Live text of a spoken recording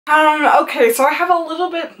Okay, so I have a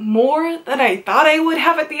little bit more than I thought I would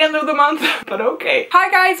have at the end of the month, but okay.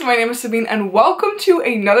 Hi guys, my name is Sabine and welcome to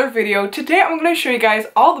another video. Today I'm going to show you guys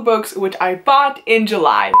all the books which I bought in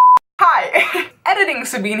July. Hi! Editing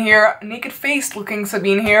Sabine here, naked faced looking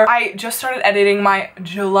Sabine here. I just started editing my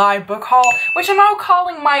July book haul, which I'm now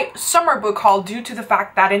calling my summer book haul due to the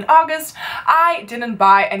fact that in August I didn't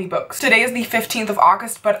buy any books. Today is the 15th of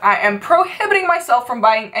August, but I am prohibiting myself from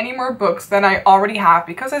buying any more books than I already have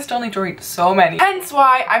because I still need to read so many. Hence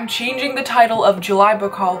why I'm changing the title of July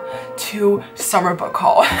book haul to summer book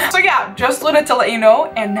haul. So yeah, just wanted to let you know,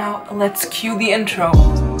 and now let's cue the intro.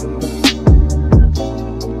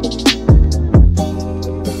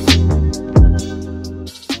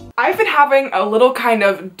 I've been having a little kind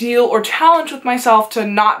of deal or challenge with myself to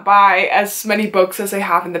not buy as many books as I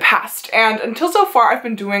have in the past, and until so far I've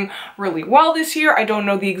been doing really well this year. I don't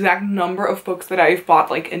know the exact number of books that I've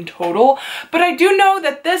bought like in total, but I do know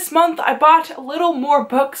that this month I bought a little more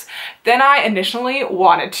books than I initially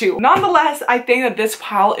wanted to. Nonetheless, I think that this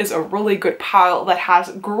pile is a really good pile that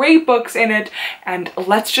has great books in it, and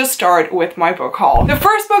let's just start with my book haul. The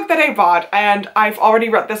first book that I bought, and I've already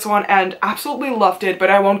read this one and absolutely loved it,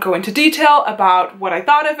 but I won't go into detail about what I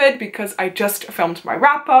thought of it because I just filmed my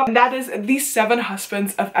wrap-up, and that is The 7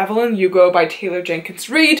 Husbands of Evelyn Hugo by Taylor Jenkins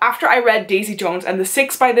Reid. After I read Daisy Jones and the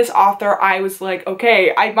 6 by this author, I was like,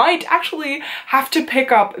 okay, I might actually have to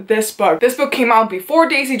pick up this book. This book came out before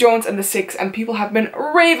Daisy Jones and the 6, and people have been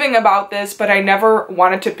raving about this, but I never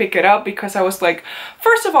wanted to pick it up because I was like,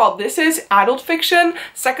 first of all, this is adult fiction.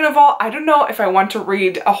 Second of all, I don't know if I want to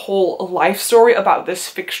read a whole life story about this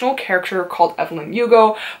fictional character called Evelyn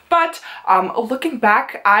Hugo. But looking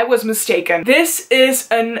back, I was mistaken. This is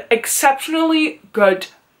an exceptionally good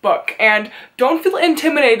book, and don't feel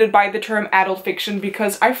intimidated by the term adult fiction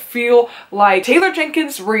because I feel like Taylor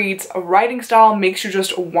Jenkins Reid's writing style makes you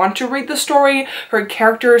just want to read the story. Her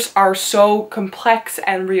characters are so complex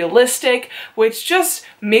and realistic, which just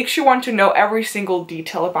makes you want to know every single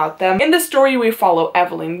detail about them. In the story, we follow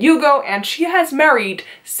Evelyn Hugo, and she has married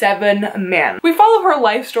 7 men. We follow her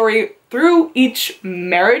life story through each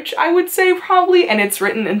marriage, I would say, probably, and it's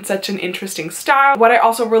written in such an interesting style. What I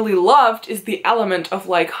also really loved is the element of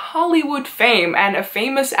like Hollywood fame and a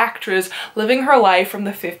famous actress living her life from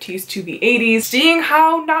the 50s to the 80s, seeing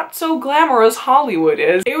how not so glamorous Hollywood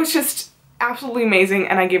is. It was just absolutely amazing,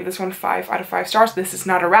 and I gave this one 5 out of 5 stars. This is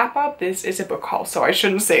not a wrap-up, this is a book haul, so I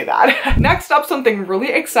shouldn't say that. Next up, something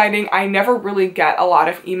really exciting. I never really get a lot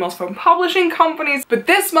of emails from publishing companies, but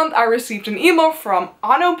this month I received an email from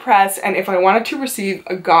Anno Press, and if I wanted to receive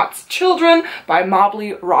God's Children by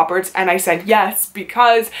Mobley Roberts, and I said yes,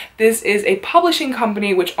 because this is a publishing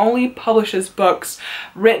company which only publishes books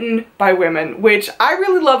written by women, which I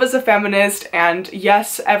really love as a feminist, and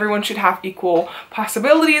yes, everyone should have equal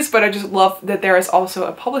possibilities, but I just love that there is also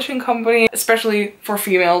a publishing company, especially for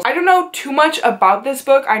females. I don't know too much about this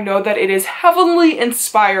book. I know that it is heavily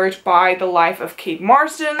inspired by the life of Kate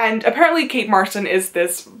Marsden, and apparently Kate Marsden is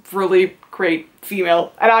this really great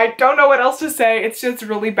female, and I don't know what else to say. It's just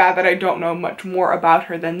really bad that I don't know much more about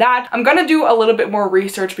her than that. I'm gonna do a little bit more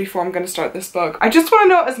research before I'm gonna start this book. I just want to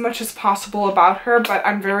know as much as possible about her, but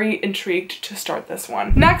I'm very intrigued to start this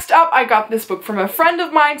one. Next up, I got this book from a friend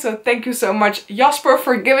of mine, so thank you so much, Jasper,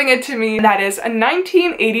 for giving it to me. That is a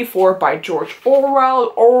 1984 by George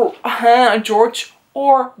Orwell,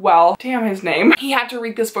 Orwell, damn his name. He had to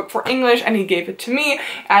read this book for English and he gave it to me,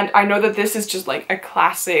 and I know that this is just like a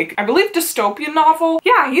classic, I believe, dystopian novel.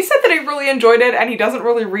 Yeah, he said that he really enjoyed it, and he doesn't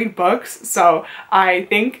really read books, so I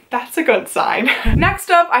think that's a good sign. Next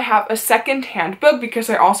up, I have a second-hand book because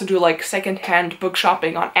I also do like second-hand book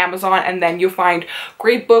shopping on Amazon, and then you find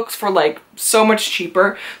great books for like so much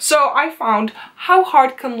cheaper. So I found How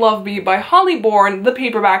Hard Can Love Be by Holly Bourne, the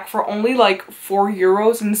paperback, for only like 4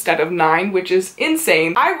 euros instead of 9, which is insane.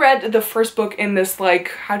 I read the first book in this,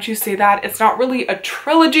 like, how'd you say that? It's not really a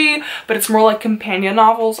trilogy, but it's more like companion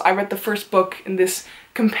novels. I read the first book in this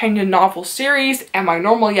companion novel series, Am I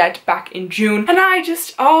Normal Yet, back in June, and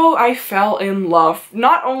I fell in love,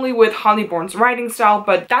 not only with Holly Bourne's writing style,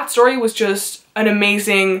 but that story was just an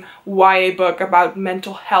amazing YA book about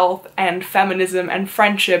mental health and feminism and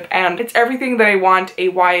friendship, and it's everything that I want a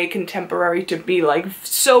YA contemporary to be, like,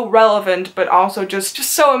 so relevant but also just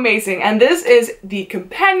so amazing. And this is the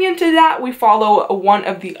companion to that. We follow one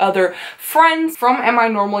of the other friends from Am I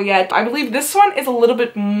Normal Yet. I believe this one is a little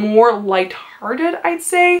bit more lighthearted, I'd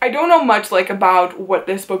say. I don't know much like about what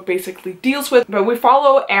this book basically deals with, but we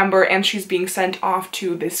follow Amber, and she's being sent off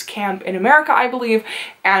to this camp in America, I believe,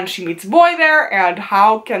 and she meets a boy there, there, and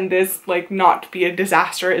how can this like not be a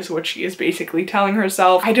disaster is what she is basically telling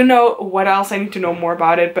herself. I don't know what else I need to know more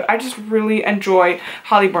about it, but I just really enjoy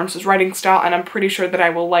Holly Burns' writing style, and I'm pretty sure that I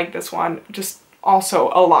will like this one just also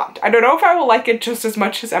a lot. I don't know if I will like it just as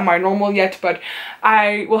much as Am I Normal yet, but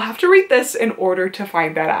I will have to read this in order to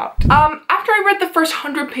find that out. After I read the first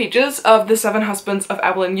 100 pages of The Seven Husbands of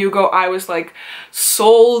Evelyn Hugo, I was like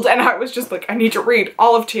sold, and I was just like, I need to read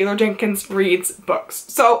all of Taylor Jenkins Reid's books.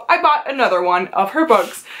 So I bought another one of her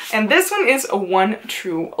books, and this one is One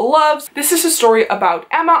True Love. This is a story about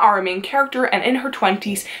Emma, our main character, and in her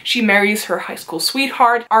 20s, she marries her high school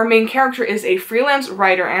sweetheart. Our main character is a freelance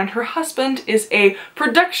writer, and her husband is a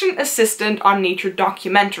production assistant on nature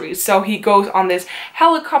documentaries. So he goes on this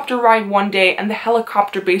helicopter ride one day, and the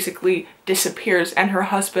helicopter basically disappears, and her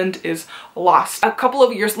husband is lost. A couple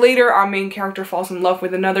of years later, our main character falls in love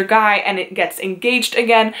with another guy and it gets engaged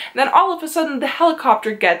again. And then all of a sudden the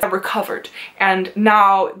helicopter gets recovered, and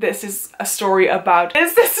now this is a story about,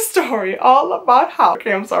 is this a story all about how,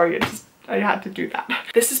 okay, I'm sorry, I had to do that.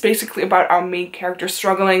 This is basically about our main character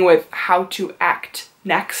struggling with how to act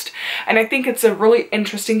next, and I think it's a really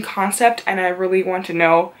interesting concept, and I really want to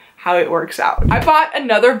know how it works out. I bought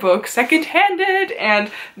another book second-handed,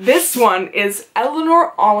 and this one is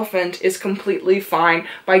Eleanor Oliphant is Completely Fine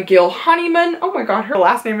by Gail Honeyman. Oh my god, her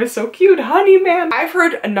last name is so cute, Honeyman. I've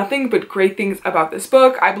heard nothing but great things about this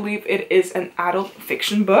book. I believe it is an adult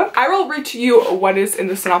fiction book. I will read to you what is in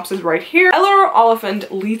the synopsis right here. Eleanor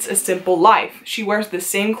Oliphant leads a simple life. She wears the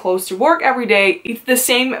same clothes to work every day, eats the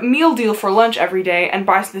same meal deal for lunch every day, and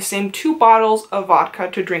buys the same 2 bottles of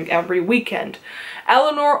vodka to drink every weekend.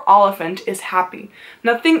 Eleanor Oliphant is happy.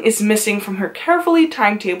 Nothing is missing from her carefully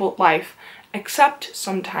timetabled life, except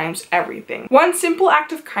sometimes everything. One simple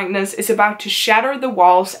act of kindness is about to shatter the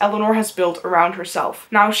walls Eleanor has built around herself.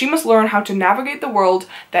 Now she must learn how to navigate the world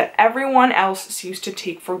that everyone else seems to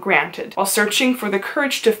take for granted, while searching for the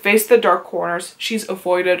courage to face the dark corners she's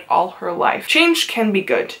avoided all her life. Change can be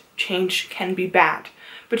good, change can be bad,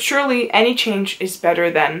 but surely any change is better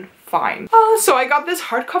than fine. So I got this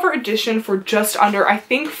hardcover edition for just under, I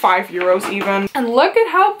think, €5 even. And look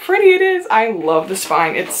at how pretty it is. I love the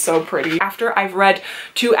spine. It's so pretty. After I've read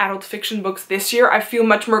 2 adult fiction books this year, I feel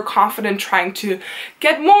much more confident trying to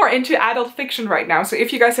get more into adult fiction right now. So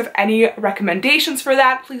if you guys have any recommendations for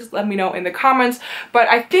that, please let me know in the comments. But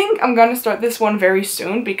I think I'm gonna start this one very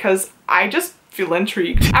soon because I just feel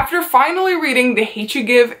intrigued. After finally reading The Hate You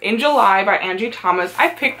Give in July by Angie Thomas, I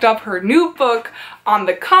picked up her new book On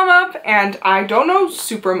the Come Up, and I don't know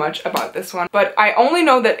super much about this one, but I only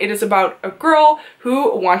know that it is about a girl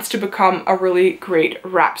who wants to become a really great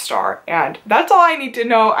rap star, and that's all I need to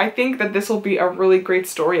know. I think that this will be a really great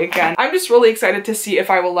story again. I'm just really excited to see if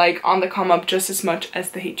I will like On the Come Up just as much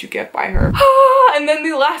as The Hate You Give by her. And then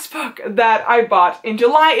the last book that I bought in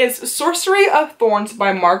July is Sorcery of Thorns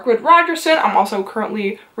by Margaret Rogerson. I'm also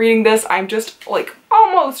currently reading this. I'm just like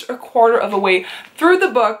almost a quarter of the way through the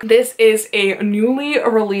book. This is a newly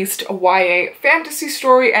released YA fantasy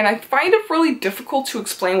story, and I find it really difficult to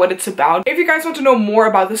explain what it's about. If you guys want to know more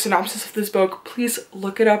about the synopsis of this book, please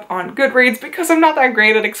look it up on Goodreads because I'm not that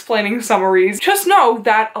great at explaining summaries. Just know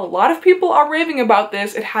that a lot of people are raving about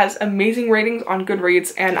this. It has amazing ratings on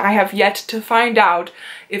Goodreads, and I have yet to find out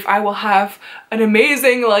if I will have an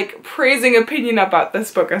amazing, like, praising opinion about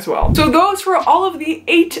this book as well. So those were all of the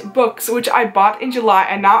 8 books which I bought in July,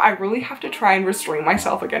 and now I really have to try and restrain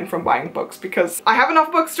myself again from buying books because I have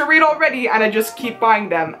enough books to read already and I just keep buying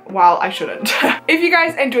them while I shouldn't. If you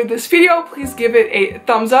guys enjoyed this video, please give it a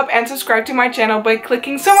thumbs up and subscribe to my channel by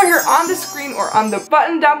clicking somewhere here on the screen or on the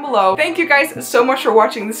button down below. Thank you guys so much for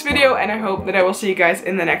watching this video, and I hope that I will see you guys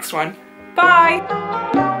in the next one.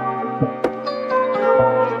 Bye!